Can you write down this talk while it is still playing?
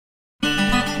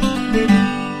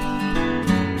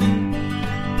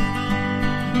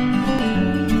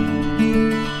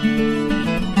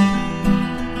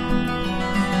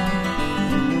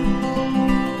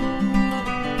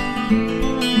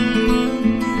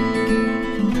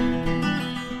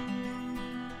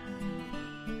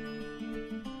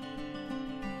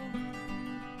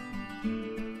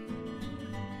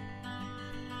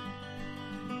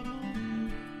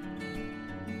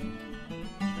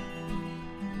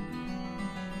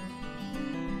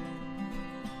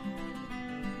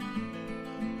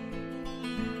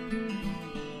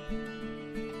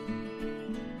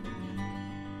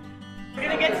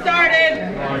Get started.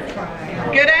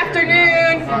 Good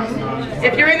afternoon.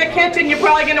 If you're in the kitchen, you're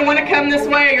probably going to want to come this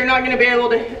way. You're not going to be able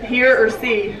to hear or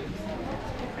see.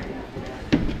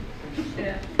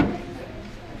 Can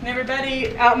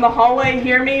everybody out in the hallway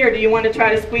hear me, or do you want to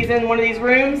try to squeeze in one of these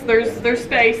rooms? There's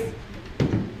space.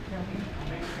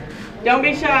 Don't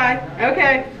be shy.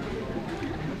 Okay.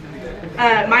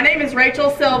 My name is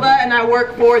Rachel Silva, and I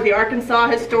work for the Arkansas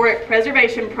Historic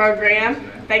Preservation Program.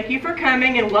 Thank you for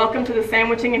coming, and welcome to the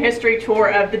Sandwiching and History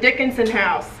Tour of the Dickinson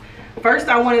House. First,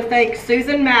 I want to thank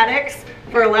Susan Maddox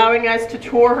for allowing us to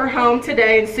tour her home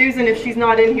today. And Susan, if she's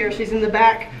not in here, she's in the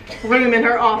back room in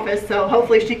her office, so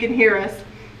hopefully she can hear us.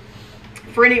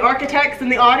 For any architects in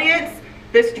the audience,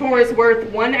 this tour is worth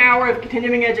 1 hour of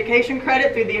continuing education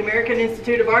credit through the American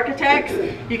Institute of Architects.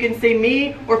 You can see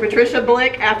me or Patricia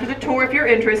Blick after the tour if you're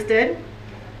interested.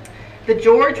 The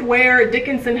George Ware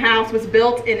Dickinson House was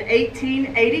built in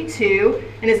 1882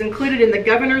 and is included in the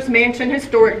Governor's Mansion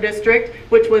Historic District,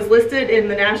 which was listed in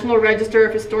the National Register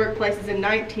of Historic Places in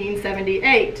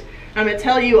 1978. I'm going to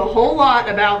tell you a whole lot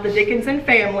about the Dickinson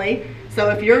family, so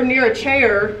if you're near a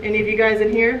chair, any of you guys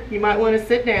in here, you might want to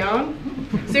sit down.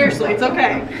 Seriously, it's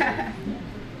okay.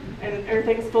 And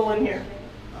everything's full in here.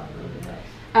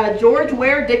 George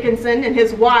Ware Dickinson and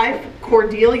his wife,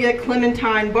 Cordelia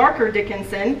Clementine Barker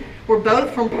Dickinson, were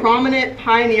both from prominent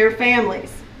pioneer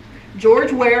families.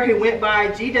 George Ware, who went by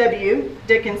G.W.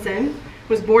 Dickinson,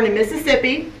 was born in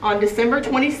Mississippi on December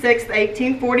 26,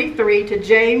 1843, to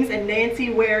James and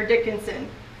Nancy Ware Dickinson.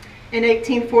 In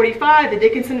 1845, the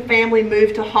Dickinson family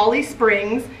moved to Holly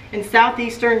Springs in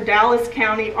southeastern Dallas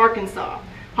County, Arkansas.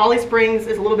 Holly Springs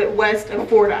is a little bit west of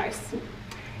Fordyce,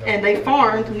 and they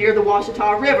farmed near the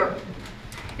Washita River.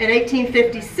 In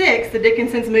 1856, the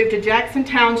Dickinsons moved to Jackson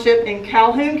Township in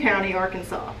Calhoun County,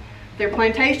 Arkansas. Their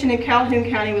plantation in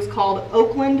Calhoun County was called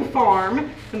Oakland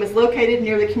Farm and was located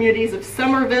near the communities of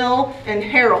Somerville and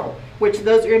Harrell, which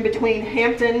those are in between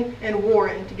Hampton and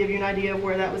Warren, to give you an idea of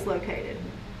where that was located.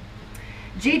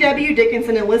 G.W.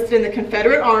 Dickinson enlisted in the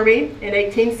Confederate Army in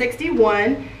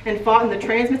 1861 and fought in the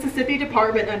Trans-Mississippi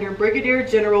Department under Brigadier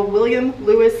General William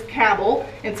Lewis Cabell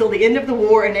until the end of the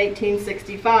war in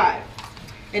 1865.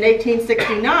 In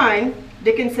 1869,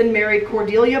 Dickinson married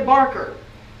Cordelia Barker,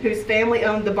 whose family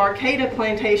owned the Barcata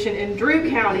plantation in Drew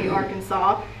County,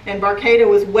 Arkansas, and Barcata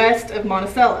was west of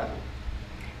Monticello.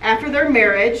 After their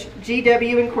marriage,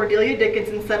 G.W. and Cordelia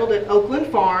Dickinson settled at Oakland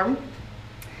Farm,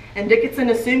 and Dickinson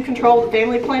assumed control of the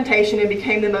family plantation and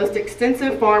became the most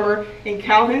extensive farmer in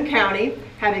Calhoun County,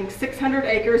 having 600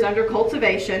 acres under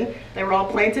cultivation. They were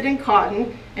all planted in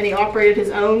cotton, and he operated his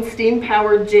own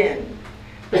steam-powered gin.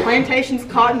 The plantation's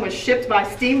cotton was shipped by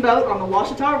steamboat on the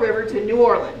Washita River to New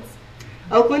Orleans.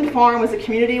 Oakland Farm was a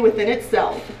community within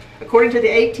itself. According to the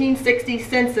 1860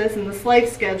 census and the slave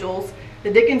schedules,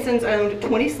 the Dickinsons owned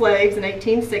 20 slaves in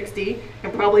 1860,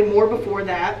 and probably more before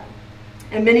that,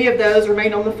 and many of those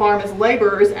remained on the farm as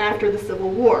laborers after the Civil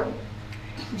War.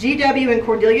 G.W. and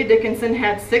Cordelia Dickinson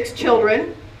had 6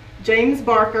 children: James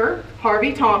Barker,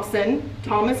 Harvey Thompson,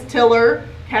 Thomas Tiller,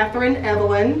 Catherine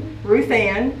Evelyn, Ruth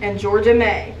Ann, and Georgia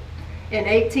May. In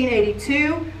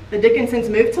 1882, the Dickinsons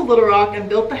moved to Little Rock and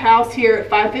built the house here at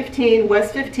 515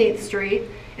 West 15th Street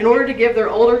in order to give their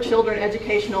older children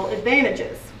educational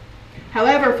advantages.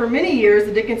 However, for many years,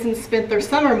 the Dickinsons spent their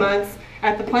summer months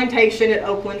at the plantation at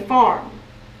Oakland Farm.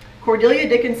 Cordelia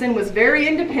Dickinson was very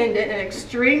independent and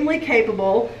extremely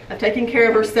capable of taking care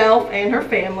of herself and her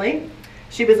family.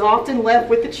 She was often left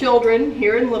with the children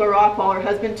here in Little Rock while her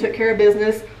husband took care of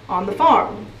business on the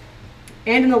farm.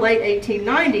 And in the late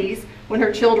 1890s, when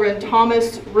her children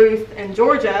Thomas, Ruth, and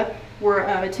Georgia were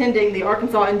attending the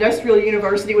Arkansas Industrial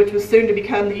University, which was soon to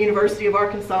become the University of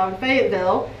Arkansas in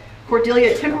Fayetteville,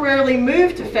 Cordelia temporarily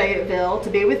moved to Fayetteville to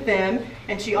be with them,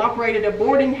 and she operated a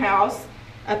boarding house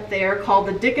up there called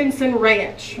the Dickinson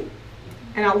Ranch.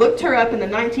 And I looked her up in the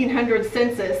 1900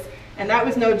 census, and that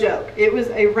was no joke. It was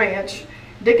a ranch.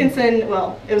 Dickinson,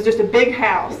 well, it was just a big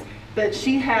house, but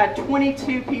she had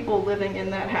 22 people living in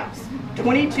that house.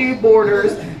 22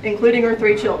 boarders, including her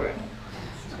 3 children.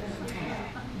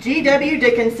 G.W.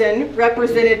 Dickinson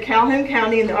represented Calhoun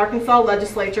County in the Arkansas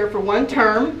legislature for one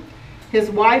term, his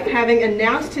wife having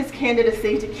announced his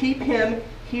candidacy to keep him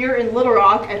here in Little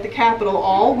Rock at the Capitol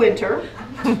all winter,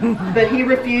 but he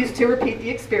refused to repeat the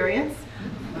experience.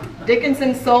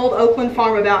 Dickinson sold Oakland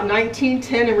Farm about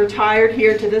 1910 and retired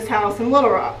here to this house in Little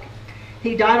Rock.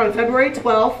 He died on February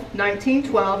 12,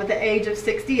 1912 at the age of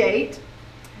 68.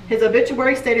 His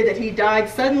obituary stated that he died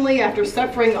suddenly after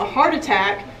suffering a heart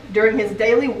attack during his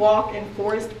daily walk in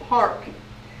Forest Park.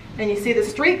 And you see the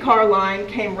streetcar line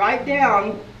came right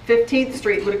down 15th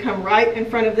Street, would have come right in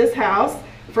front of this house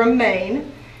from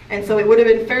Maine. And so it would have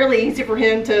been fairly easy for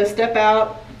him to step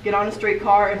out, get on a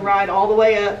streetcar, and ride all the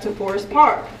way up to Forest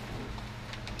Park.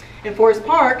 And Forest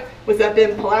Park was up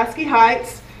in Pulaski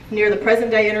Heights near the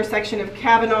present-day intersection of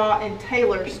Kavanaugh and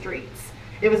Taylor Streets.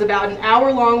 It was about an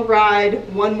hour-long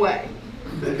ride one way.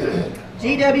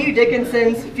 G.W.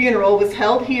 Dickinson's funeral was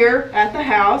held here at the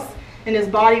house, and his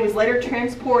body was later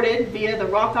transported via the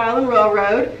Rock Island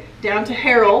Railroad down to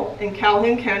Harrell in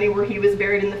Calhoun County, where he was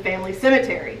buried in the family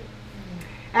cemetery.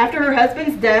 After her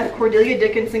husband's death, Cordelia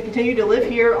Dickinson continued to live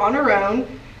here on her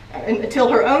own until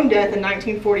her own death in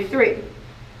 1943,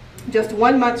 just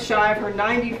 1 month shy of her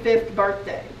 95th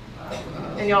birthday.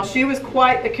 And y'all, she was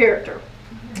quite a character.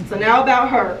 So now about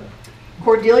her.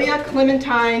 Cordelia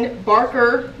Clementine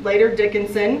Barker, later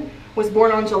Dickinson, was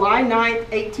born on July 9,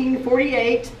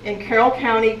 1848 in Carroll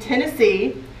County,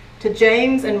 Tennessee, to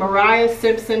James and Mariah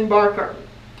Simpson Barker.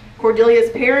 Cordelia's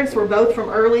parents were both from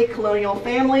early colonial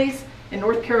families in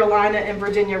North Carolina and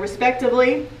Virginia,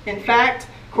 respectively. In fact,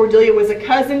 Cordelia was a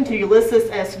cousin to Ulysses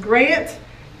S. Grant,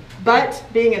 but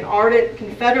being an ardent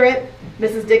Confederate,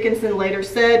 Mrs. Dickinson later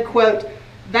said, quote,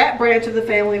 "That branch of the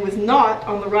family was not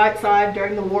on the right side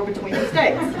during the war between the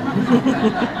states."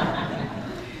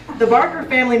 The Barker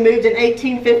family moved in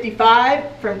 1855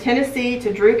 from Tennessee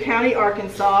to Drew County,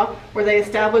 Arkansas, where they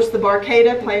established the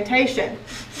Barcada Plantation.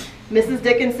 Mrs.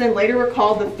 Dickinson later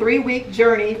recalled the 3-week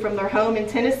journey from their home in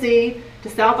Tennessee to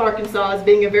South Arkansas as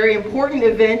being a very important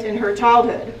event in her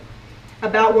childhood.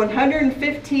 About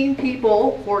 115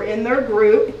 people were in their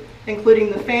group,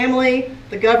 including the family,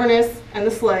 the governess, and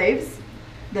the slaves.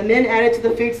 The men added to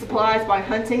the food supplies by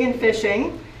hunting and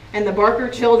fishing, and the Barker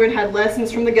children had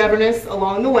lessons from the governess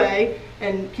along the way,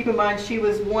 and keep in mind she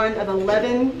was one of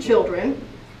 11 children.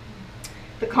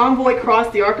 The convoy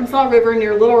crossed the Arkansas River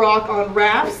near Little Rock on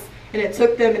rafts, and it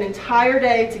took them an entire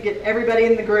day to get everybody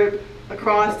in the group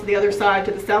across to the other side,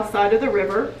 to the south side of the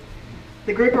river.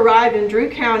 The group arrived in Drew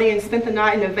County and spent the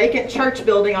night in a vacant church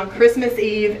building on Christmas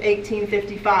Eve,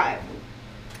 1855.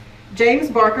 James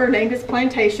Barker named his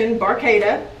plantation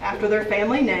Barcada after their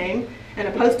family name, and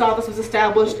a post office was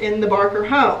established in the Barker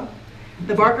home.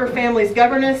 The Barker family's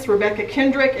governess, Rebecca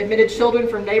Kendrick, admitted children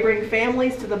from neighboring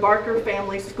families to the Barker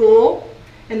family school,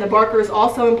 and the Barkers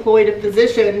also employed a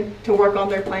physician to work on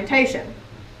their plantation.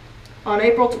 On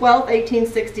April 12,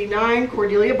 1869,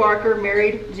 Cordelia Barker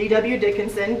married G.W.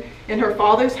 Dickinson in her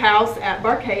father's house at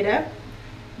Barcada.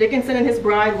 Dickinson and his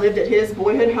bride lived at his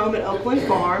boyhood home at Oakland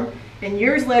Farm, and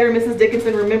years later, Mrs.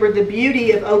 Dickinson remembered the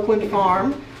beauty of Oakland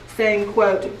Farm, saying,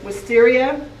 quote,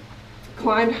 "Wisteria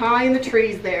climbed high in the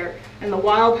trees there, and the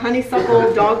wild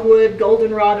honeysuckle, dogwood,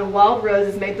 goldenrod, and wild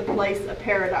roses made the place a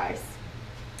paradise."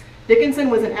 Dickinson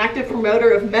was an active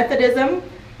promoter of Methodism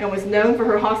and was known for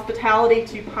her hospitality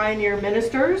to pioneer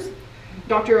ministers.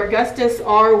 Dr. Augustus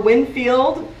R.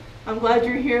 Winfield, I'm glad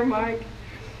you're here, Mike,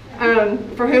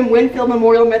 for whom Winfield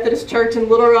Memorial Methodist Church in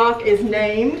Little Rock is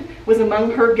named, was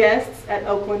among her guests at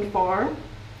Oakland Farm.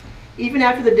 Even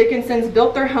after the Dickinsons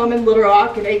built their home in Little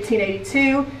Rock in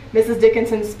 1882, Mrs.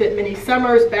 Dickinson spent many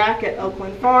summers back at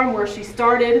Oakland Farm, where she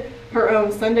started her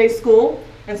own Sunday school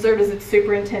and served as its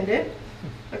superintendent.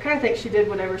 I kind of think she did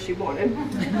whatever she wanted.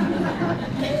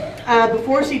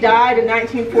 Before she died in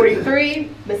 1943,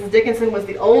 Mrs. Dickinson was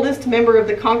the oldest member of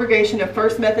the congregation of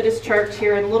First Methodist Church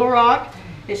here in Little Rock,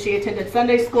 as she attended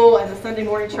Sunday school and the Sunday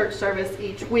morning church service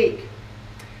each week.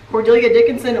 Cordelia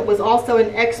Dickinson was also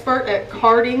an expert at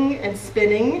carding and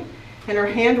spinning, and her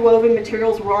hand-woven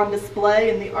materials were on display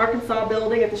in the Arkansas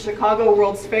building at the Chicago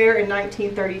World's Fair in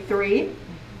 1933.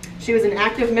 She was an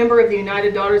active member of the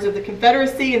United Daughters of the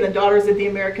Confederacy and the Daughters of the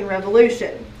American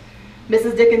Revolution.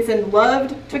 Mrs. Dickinson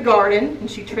loved to garden, and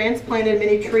she transplanted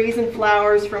many trees and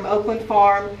flowers from Oakland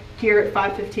Farm here at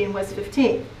 515 West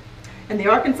 15th. And the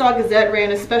Arkansas Gazette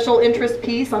ran a special interest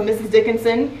piece on Mrs.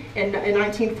 Dickinson in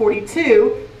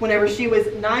 1942, whenever she was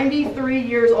 93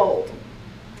 years old.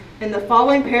 And the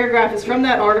following paragraph is from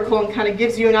that article and kind of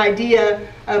gives you an idea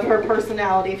of her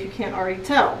personality, if you can't already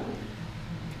tell.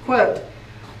 Quote,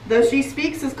 Though she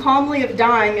speaks as calmly of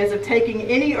dying as of taking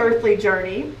any earthly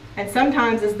journey, and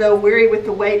sometimes as though weary with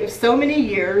the weight of so many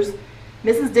years,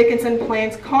 Mrs. Dickinson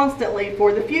plans constantly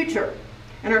for the future,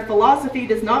 and her philosophy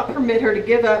does not permit her to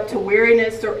give up to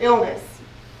weariness or illness.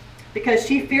 Because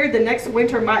she feared the next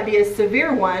winter might be a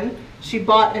severe one, she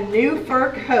bought a new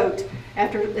fur coat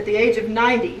at the age of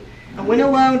 90, and went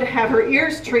alone to have her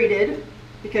ears treated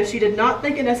because she did not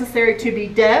think it necessary to be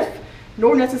deaf,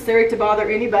 nor necessary to bother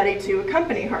anybody to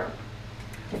accompany her.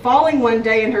 Falling one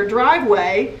day in her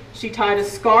driveway, she tied a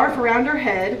scarf around her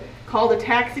head, called a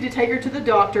taxi to take her to the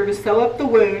doctor to sew up the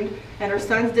wound, and her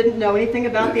sons didn't know anything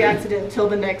about the accident until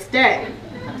the next day.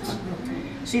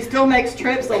 She still makes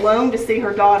trips alone to see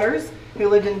her daughters, who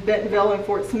lived in Bentonville and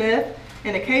Fort Smith,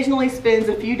 and occasionally spends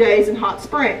a few days in Hot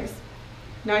Springs.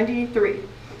 93.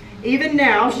 Even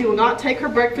now, she will not take her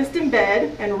breakfast in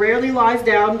bed and rarely lies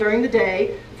down during the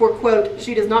day, for, quote,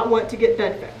 she does not want to get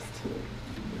bedfast.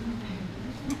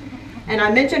 And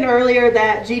I mentioned earlier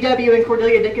that G.W. and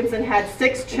Cordelia Dickinson had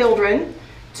 6 children.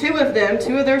 Two of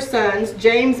their sons,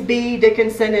 James B.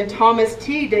 Dickinson and Thomas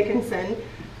T. Dickinson,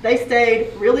 they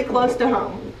stayed really close to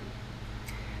home.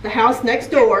 The house next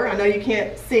door, I know you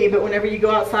can't see, but whenever you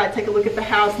go outside, take a look at the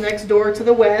house next door to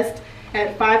the west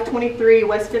at 523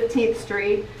 West 15th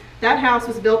Street. That house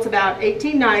was built about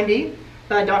 1890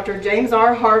 by Dr. James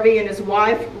R. Harvey and his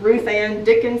wife, Ruth Ann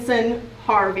Dickinson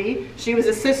Harvey. She was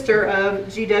a sister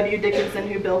of G.W. Dickinson,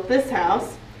 who built this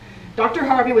house. Dr.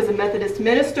 Harvey was a Methodist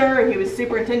minister, and he was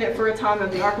superintendent for a time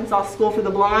of the Arkansas School for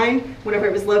the Blind, whenever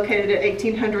it was located at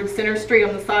 1800 Center Street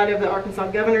on the side of the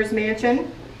Arkansas Governor's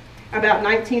Mansion. About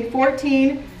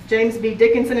 1914, James B.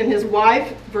 Dickinson and his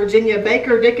wife, Virginia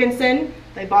Baker Dickinson,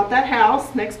 they bought that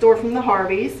house next door from the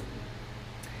Harveys.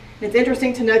 And it's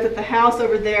interesting to note that the house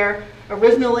over there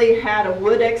originally had a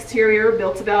wood exterior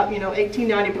built about,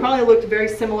 1890. Probably looked very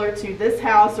similar to this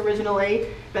house originally,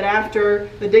 but after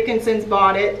the Dickinsons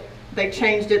bought it, they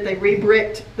changed it. They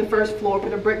re-bricked the first floor,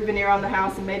 put a brick veneer on the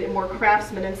house, and made it more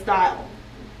craftsman in style.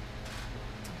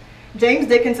 James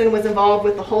Dickinson was involved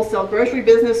with the wholesale grocery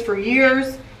business for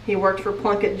years. He worked for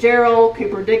Plunkett Jarrell,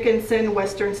 Cooper Dickinson,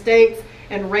 Western States,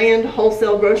 and Rand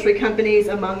Wholesale Grocery Companies,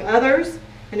 among others.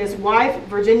 And his wife,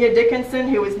 Virginia Dickinson,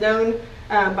 who was known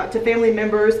to family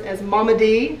members as Mama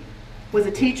D, was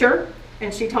a teacher,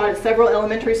 and she taught at several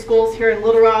elementary schools here in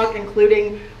Little Rock,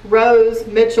 including Rose,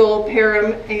 Mitchell,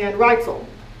 Parham, and Reitzel.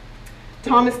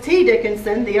 Thomas T.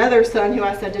 Dickinson, the other son who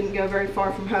I said didn't go very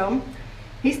far from home,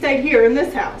 he stayed here in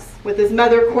this house with his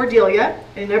mother, Cordelia,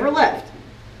 and never left.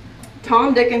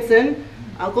 Tom Dickinson,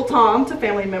 Uncle Tom to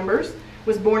family members,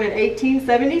 was born in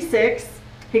 1876.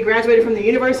 He graduated from the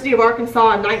University of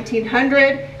Arkansas in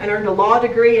 1900 and earned a law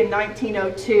degree in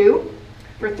 1902.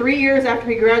 For 3 years after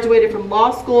he graduated from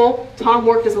law school, Tom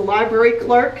worked as a library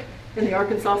clerk in the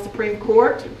Arkansas Supreme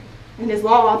Court, and his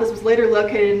law office was later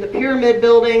located in the Pyramid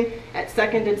Building at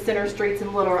 2nd and Center Streets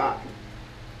in Little Rock.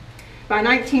 By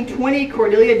 1920,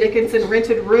 Cordelia Dickinson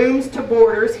rented rooms to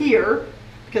boarders here,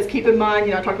 because keep in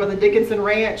mind, I talked about the Dickinson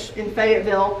Ranch in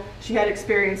Fayetteville. She had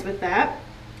experience with that.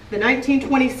 The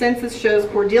 1920 census shows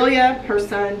Cordelia, her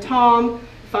son Tom,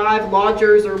 5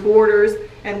 lodgers or boarders,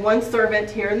 and 1 servant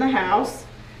here in the house.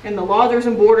 And the lodgers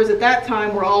and boarders at that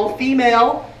time were all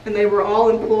female, and they were all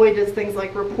employed as things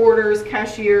like reporters,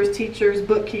 cashiers, teachers,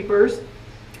 bookkeepers.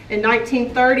 In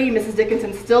 1930, Mrs.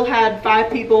 Dickinson still had 5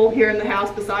 people here in the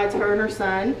house besides her and her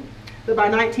son. But by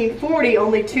 1940,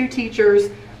 only 2 teachers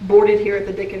boarded here at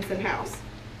the Dickinson house.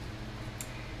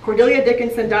 Cordelia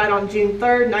Dickinson died on June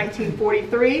 3rd,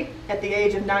 1943, at the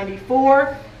age of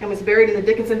 94, and was buried in the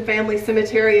Dickinson Family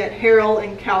Cemetery at Harrell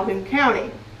in Calhoun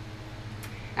County.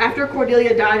 After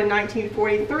Cordelia died in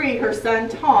 1943, her son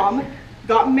Tom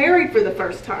got married for the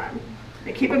first time.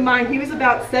 And keep in mind, he was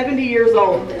about 70 years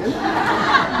old then.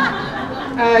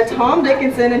 Tom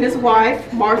Dickinson and his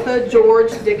wife, Martha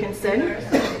George Dickinson,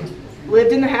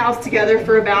 lived in the house together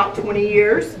for about 20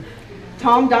 years.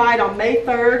 Tom died on May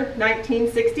 3rd,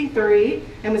 1963,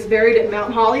 and was buried at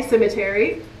Mount Holly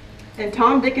Cemetery. And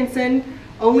Tom Dickinson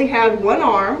only had 1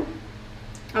 arm.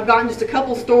 I've gotten just a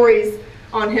couple stories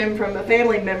on him from a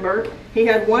family member. He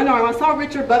had 1 arm. I saw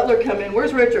Richard Butler come in.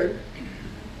 Where's Richard?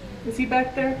 Is he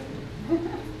back there?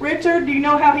 Richard, do you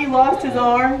know how he lost his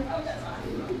arm?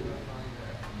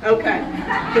 Okay,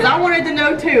 because I wanted to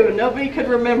know too, and nobody could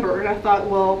remember. And I thought,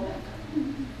 well,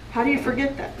 how do you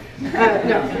forget that?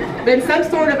 No, but in some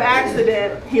sort of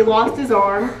accident, he lost his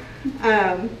arm.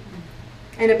 And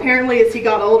apparently as he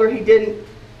got older, he didn't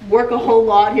work a whole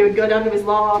lot. He would go down to his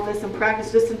law office and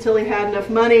practice just until he had enough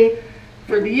money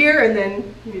for the year, and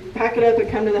then he'd pack it up and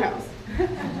come to the house.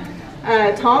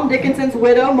 Tom Dickinson's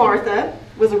widow, Martha,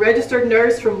 was a registered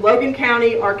nurse from Logan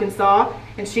County, Arkansas,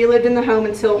 and she lived in the home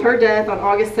until her death on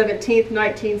August 17,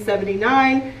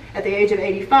 1979, at the age of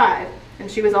 85, and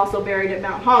she was also buried at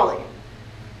Mount Holly.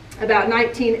 About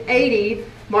 1980,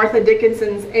 Martha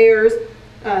Dickinson's heirs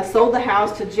sold the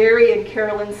house to Jerry and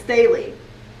Carolyn Staley.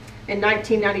 In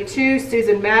 1992,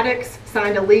 Susan Maddox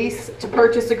signed a lease to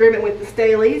purchase agreement with the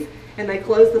Staleys, and they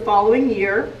closed the following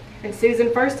year. And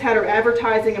Susan first had her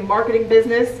advertising and marketing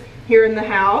business here in the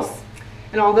house.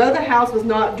 And although the house was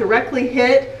not directly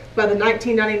hit by the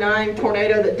 1999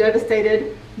 tornado that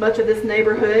devastated much of this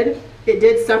neighborhood, it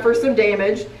did suffer some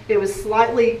damage. It was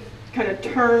slightly kind of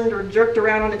turned or jerked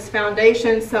around on its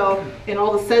foundation, so in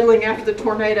all the settling after the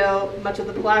tornado, much of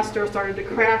the plaster started to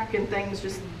crack and things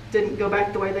just didn't go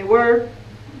back the way they were.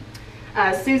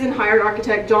 Susan hired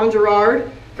architect John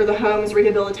Gerard for the home's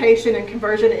rehabilitation and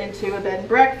conversion into a bed and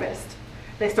breakfast.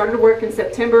 They started work in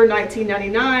September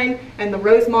 1999, and the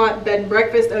Rosemont Bed and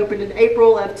Breakfast opened in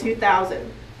April of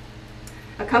 2000.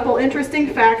 A couple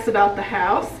interesting facts about the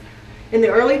house. In the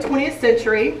early 20th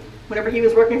century, whenever he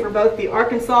was working for both the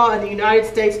Arkansas and the United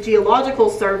States Geological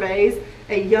Surveys,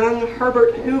 a young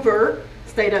Herbert Hoover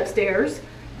stayed upstairs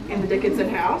in the Dickinson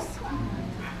house.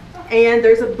 And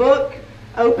there's a book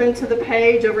open to the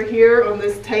page over here on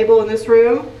this table in this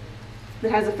room that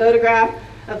has a photograph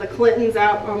of the Clintons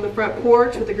out on the front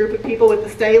porch with a group of people with the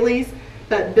Staleys.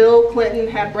 But Bill Clinton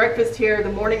had breakfast here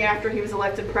the morning after he was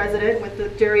elected president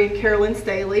with Jerry and Carolyn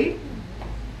Staley.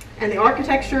 And the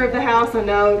architecture of the house, I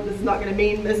know this is not going to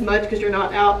mean as much because you're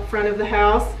not out front of the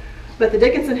house, but the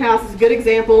Dickinson house is a good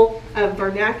example of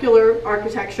vernacular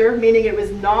architecture, meaning it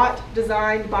was not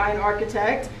designed by an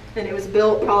architect, and it was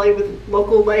built probably with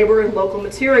local labor and local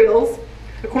materials.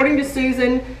 According to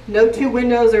Susan, no two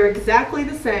windows are exactly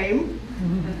the same.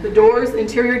 The doors,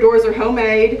 interior doors, are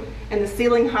homemade, and the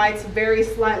ceiling heights vary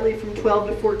slightly from 12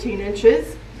 to 14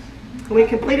 inches. When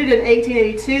completed in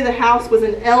 1882, the house was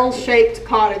an L-shaped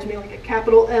cottage, meaning like a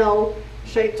capital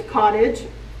L-shaped cottage.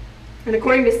 And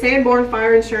according to Sanborn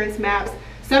fire insurance maps,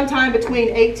 sometime between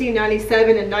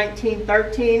 1897 and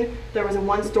 1913, there was a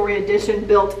one-story addition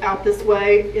built out this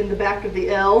way in the back of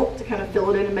the L to kind of fill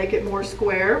it in and make it more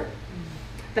square.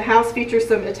 The house features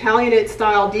some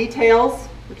Italianate-style details,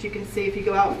 which you can see if you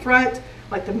go out front,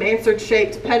 like the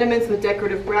mansard-shaped pediments with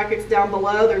decorative brackets down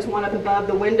below. There's one up above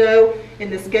the window in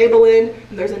this gable end,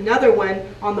 and there's another one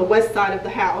on the west side of the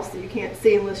house that you can't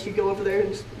see unless you go over there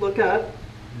and just look up.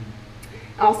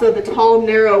 Also the tall,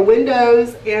 narrow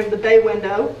windows and the bay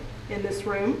window in this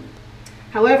room.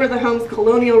 However, the home's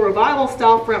Colonial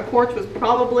Revival-style front porch was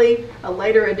probably a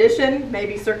later addition,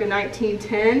 maybe circa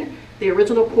 1910. The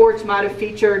original porch might have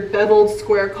featured beveled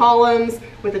square columns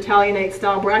with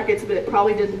Italianate-style brackets, but it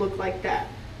probably didn't look like that.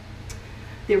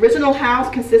 The original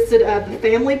house consisted of the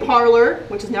family parlor,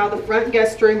 which is now the front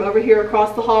guest room over here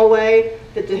across the hallway,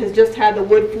 that has just had the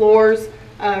wood floors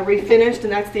refinished,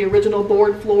 and that's the original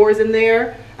board floors in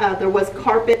there. There was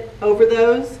carpet over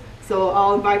those, so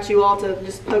I'll invite you all to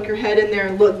just poke your head in there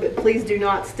and look, but please do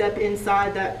not step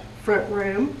inside that front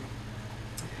room.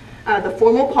 The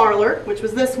formal parlor, which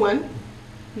was this one,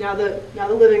 now the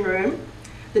living room,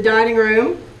 the dining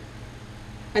room,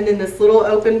 and then this little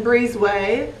open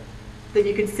breezeway that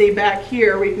you can see back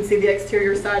here, where you can see the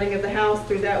exterior siding of the house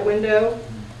through that window.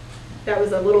 That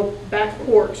was a little back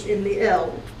porch in the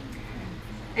L.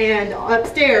 And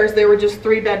upstairs, there were just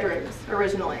 3 bedrooms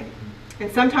originally.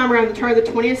 And sometime around the turn of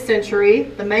the 20th century,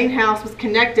 the main house was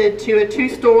connected to a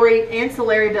 2-story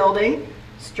ancillary building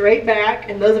straight back,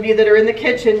 and those of you that are in the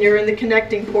kitchen, you're in the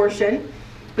connecting portion.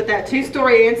 But that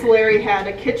 2-story ancillary had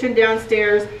a kitchen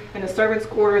downstairs and a servant's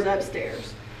quarters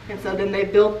upstairs. And so then they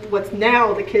built what's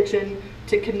now the kitchen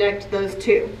to connect those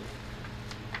two.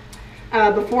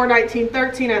 Before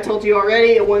 1913, I told you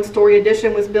already, a 1-story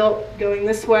addition was built going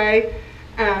this way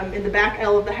in the back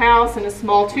L of the house, and a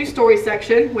small 2-story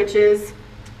section, which is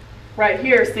right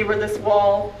here. See where this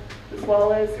wall is,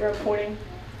 where I'm pointing?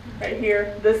 Right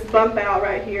here. This bump out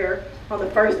right here on the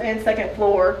first and second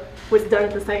floor was done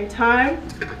at the same time,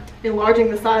 enlarging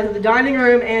the size of the dining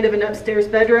room and of an upstairs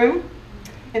bedroom.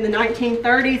 In the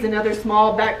 1930s, another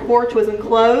small back porch was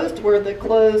enclosed where the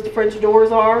closed French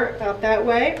doors are out that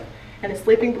way. And a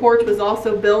sleeping porch was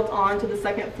also built onto the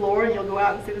second floor, and you'll go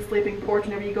out and see the sleeping porch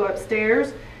whenever you go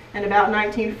upstairs. And about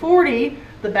 1940,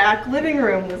 the back living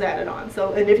room was added on.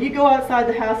 So, and if you go outside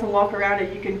the house and walk around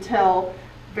it, you can tell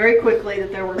very quickly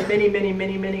that there were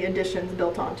many additions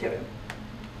built onto it.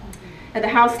 And the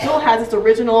house still has its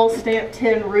original stamped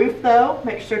tin roof, though.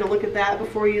 Make sure to look at that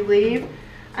before you leave,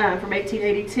 from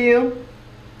 1882.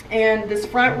 And this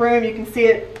front room, you can see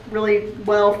it really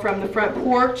well from the front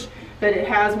porch, but it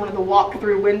has one of the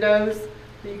walk-through windows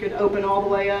You could open all the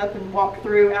way up and walk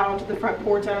through out onto the front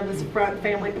porch out of this front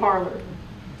family parlor.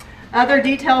 Other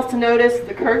details to notice: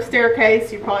 the curved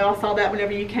staircase. You probably all saw that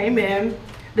whenever you came in.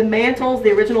 The mantles,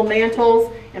 the original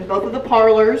mantles in both of the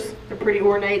parlors, they're pretty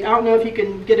ornate. I don't know if you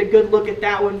can get a good look at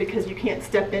that one because you can't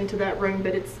step into that room,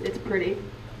 but it's pretty.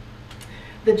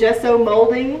 The gesso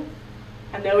molding,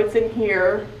 I know it's in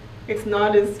here. It's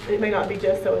not as, it may not be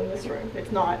gesso in this room.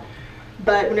 It's not.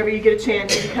 But whenever you get a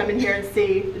chance, you can come in here and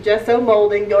see the gesso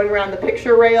molding going around the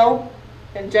picture rail.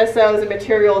 And gesso is a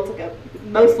material, it's like a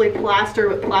mostly plaster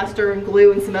with plaster and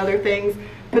glue and some other things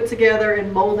put together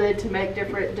and molded to make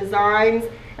different designs.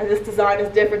 And this design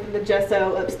is different than the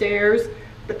gesso upstairs,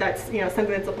 but that's, you know,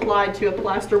 something that's applied to a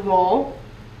plaster wall.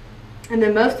 And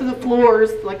then most of the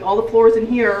floors, like all the floors in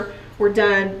here, were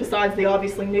done, besides the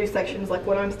obviously new sections like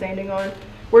what I'm standing on,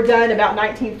 were done about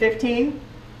 1915.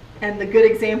 And the good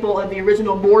example of the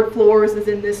original board floors is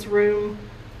in this room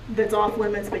that's off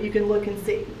limits, but you can look and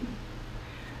see.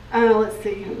 Let's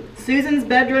see. Susan's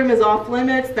bedroom is off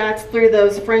limits. That's through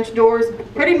those French doors.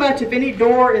 Pretty much if any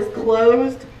door is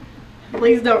closed,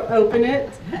 please don't open it.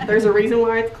 There's a reason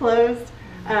why it's closed.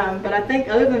 But I think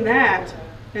other than that,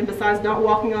 and besides not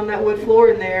walking on that wood floor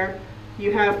in there,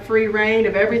 you have free reign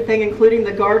of everything, including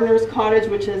the gardener's cottage,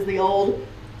 which is the old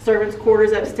servants'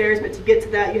 quarters upstairs. But to get to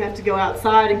that, you have to go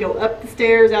outside and go up the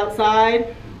stairs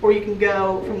outside, or you can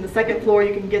go from the second floor.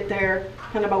 You can get there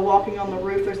kind of by walking on the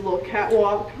roof. There's a little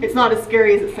catwalk. It's not as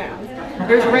scary as it sounds.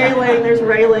 There's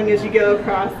railing as you go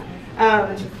across.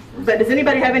 But does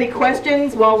anybody have any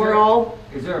questions while we're all?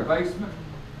 Is there a basement?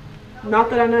 Not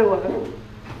that I know of.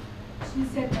 She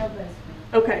said no basement.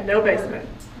 Okay, no basement.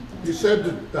 You said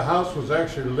that the house was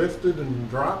actually lifted and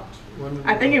dropped? When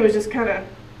I think it was just kind of,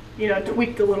 you know,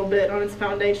 tweaked a little bit on its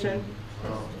foundation.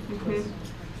 Oh.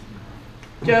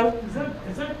 Joe?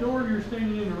 Is that door you're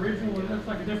standing in original, or that's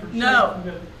like a different shape?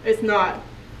 No, it's not.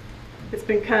 It's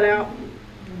been cut out.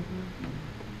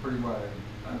 Pretty wide.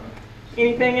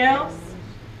 Anything else?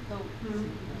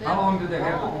 How long did they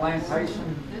have the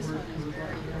plantation?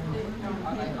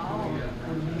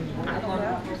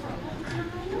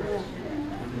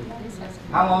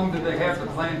 How long did they have the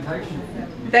plantation?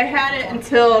 They had it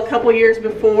until a couple years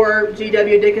before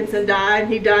G.W. Dickinson died.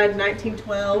 He died in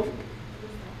 1912,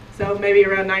 so maybe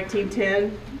around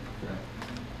 1910.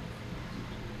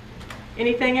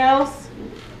 Anything else?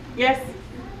 Yes?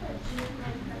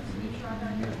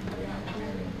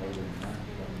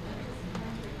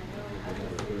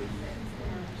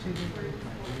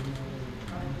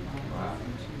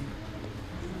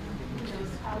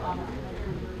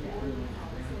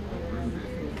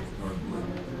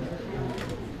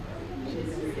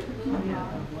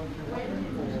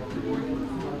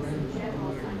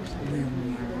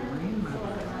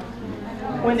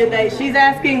 When did they, she's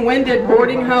asking when did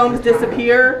boarding homes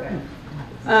disappear?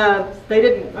 They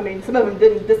didn't, I mean, some of them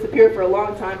didn't disappear for a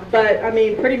long time, but I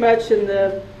mean, pretty much in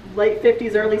the late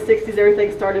 50s, early 60s,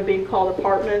 everything started being called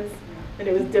apartments, and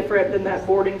it was different than that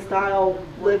boarding style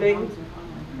living.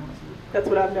 That's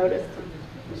what I've noticed.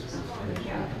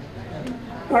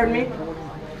 Pardon me?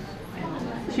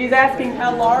 She's asking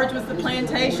how large was the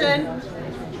plantation.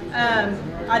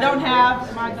 I don't have,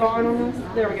 am I gone on this?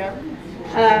 There we go.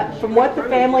 From what the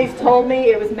families told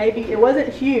me, it was maybe, it wasn't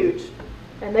huge.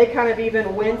 And they kind of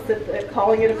even winced at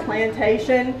calling it a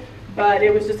plantation, but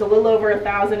it was just a little over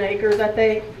 1,000 acres, I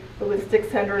think, but with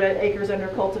 600 acres under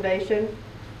cultivation.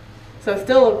 So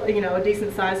still, you know, a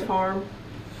decent sized farm.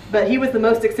 But he was the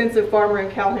most extensive farmer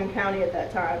in Calhoun County at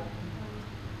that time.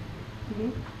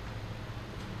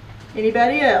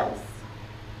 Anybody else?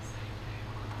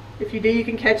 If you do, you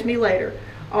can catch me later.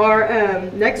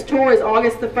 Our next tour is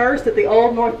August the 1st at the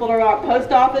old North Little Rock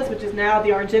Post Office, which is now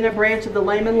the Argenta branch of the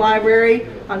Lehman Library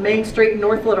on Main Street in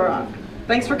North Little Rock.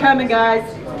 Thanks for coming, guys.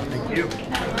 Thank you.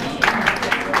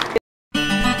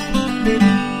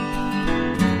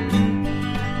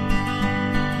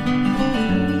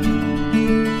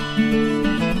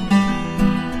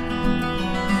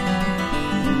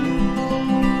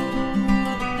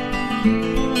 Thank you.